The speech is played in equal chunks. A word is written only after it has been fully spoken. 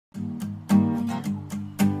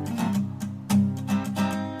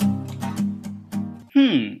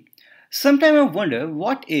Hmm. Sometimes I wonder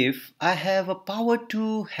what if I have a power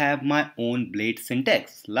to have my own blade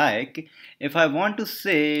syntax. Like if I want to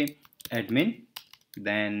say admin,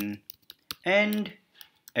 then end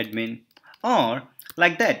admin, or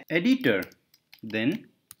like that editor, then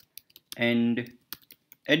end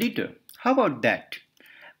editor. How about that?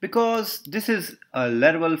 Because this is a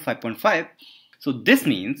Laravel 5.5. So this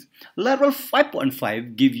means Laravel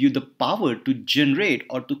 5.5 give you the power to generate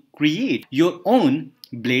or to create your own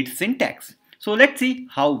blade syntax. So let's see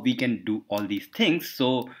how we can do all these things.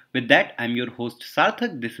 So with that, I'm your host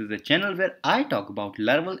Sarthak. This is a channel where I talk about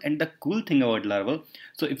Laravel and the cool thing about Laravel.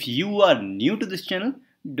 So if you are new to this channel,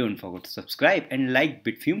 don't forget to subscribe and like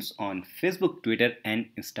Bitfumes on Facebook, Twitter and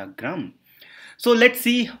Instagram. So let's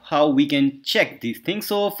see how we can check these things.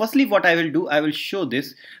 So firstly, what I will do, I will show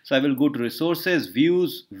this. So I will go to resources,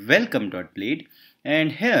 views, welcome.blade,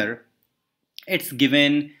 and here it's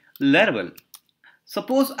given Laravel.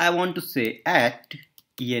 Suppose I want to say at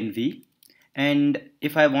env, and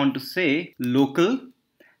if I want to say local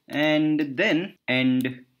and then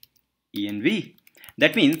end env.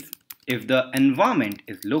 That means if the environment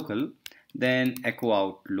is local, then echo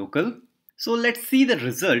out local. So let's see the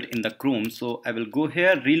result in the Chrome. So I will go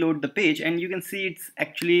here, reload the page, and you can see it's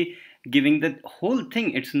actually giving the whole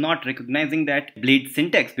thing. It's not recognizing that blade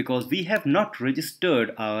syntax because we have not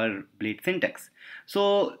registered our blade syntax.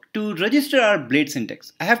 So to register our blade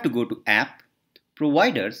syntax, I have to go to app,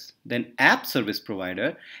 providers, then app service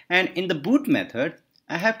provider, and in the boot method,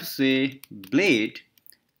 I have to say blade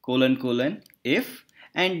colon colon if,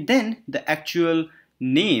 and then the actual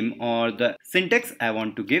name or the syntax I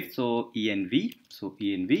want to give, so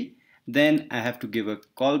env, then I have to give a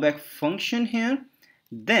callback function here,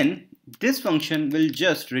 then this function will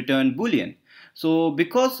just return boolean. So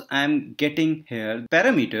because I'm getting here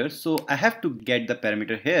parameters, so I have to get the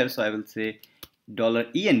parameter here, so I will say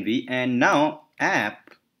 $env, and now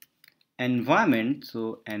app environment,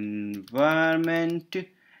 so environment,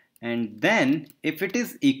 and then if it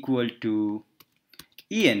is equal to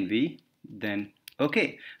env, then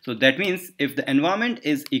okay. So that means if the environment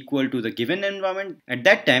is equal to the given environment, at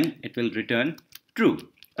that time it will return true.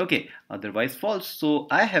 Okay, otherwise false. So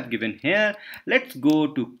I have given here. Let's go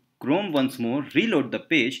to Chrome once more, reload the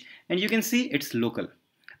page, and you can see it's local.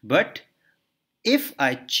 But if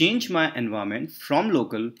I change my environment from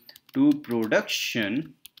local to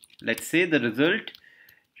production, let's say the result,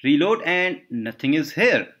 reload, and nothing is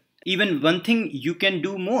here. Even one thing you can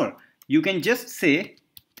do more. You can just say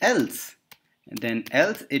else, and then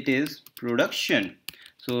else it is production.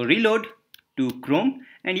 So reload to Chrome,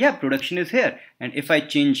 and yeah, production is here. And if I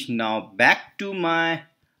change now back to my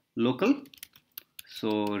local,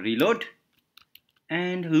 so reload,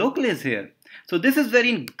 and local is here. So this is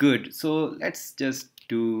very good. So let's just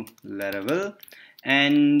do Laravel,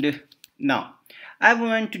 and now I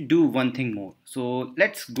want to do one thing more. So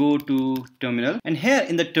let's go to terminal, and here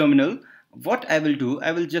in the terminal, what I will do,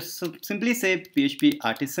 I will just simply say PHP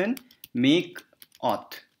artisan make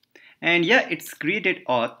auth, and yeah, it's created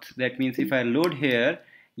auth. That means if I load here,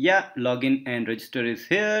 yeah, login and register is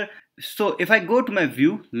here. So if I go to my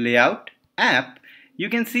view layout app, you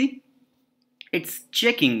can see it's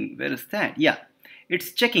checking, where is that? Yeah,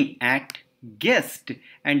 it's checking at guest,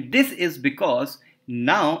 and this is because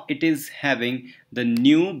now it is having the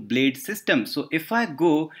new blade system. So if I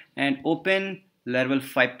go and open Laravel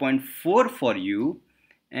 5.4 for you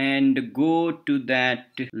and go to that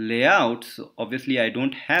layout, so obviously I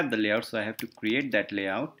don't have the layout, so I have to create that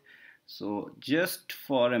layout. So just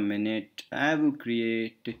for a minute, I will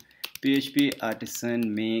create PHP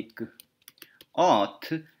artisan make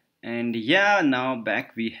auth, and yeah, now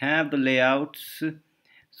back we have the layouts.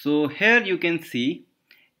 So here you can see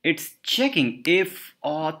it's checking if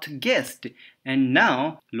auth guest, and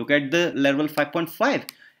now look at the Laravel 5.5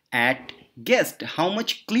 at guest. How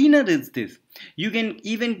much cleaner is this? You can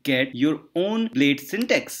even get your own blade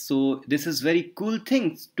syntax. So this is very cool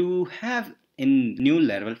things to have in new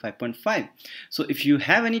Laravel 5.5. So if you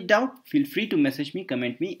have any doubt, feel free to message me,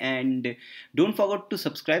 comment me, and don't forget to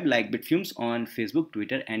subscribe, like Bitfumes on Facebook,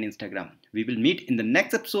 Twitter and Instagram. We will meet in the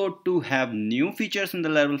next episode to have new features in the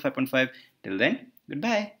Laravel 5.5. Till then,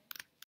 goodbye.